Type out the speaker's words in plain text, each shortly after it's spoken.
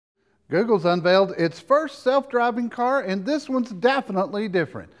Google's unveiled its first self-driving car, and this one's definitely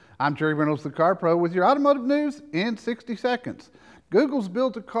different. I'm Jerry Reynolds, the Car Pro, with your automotive news in 60 seconds. Google's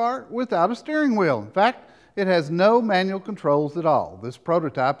built a car without a steering wheel. In fact, it has no manual controls at all. This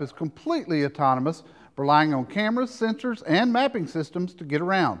prototype is completely autonomous, relying on cameras, sensors, and mapping systems to get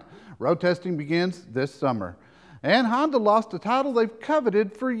around. Road testing begins this summer. And Honda lost a title they've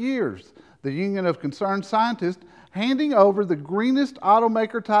coveted for years. The Union of Concerned Scientists handing over the greenest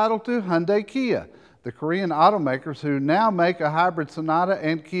automaker title to Hyundai Kia. The Korean automakers, who now make a hybrid Sonata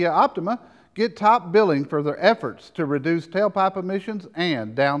and Kia Optima, get top billing for their efforts to reduce tailpipe emissions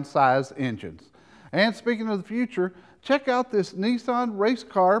and downsize engines. And speaking of the future, check out this Nissan race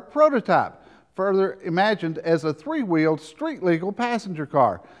car prototype, further imagined as a three-wheeled street-legal passenger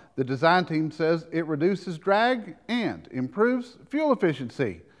car. The design team says it reduces drag and improves fuel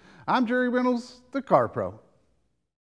efficiency. I'm Jerry Reynolds, the Car Pro.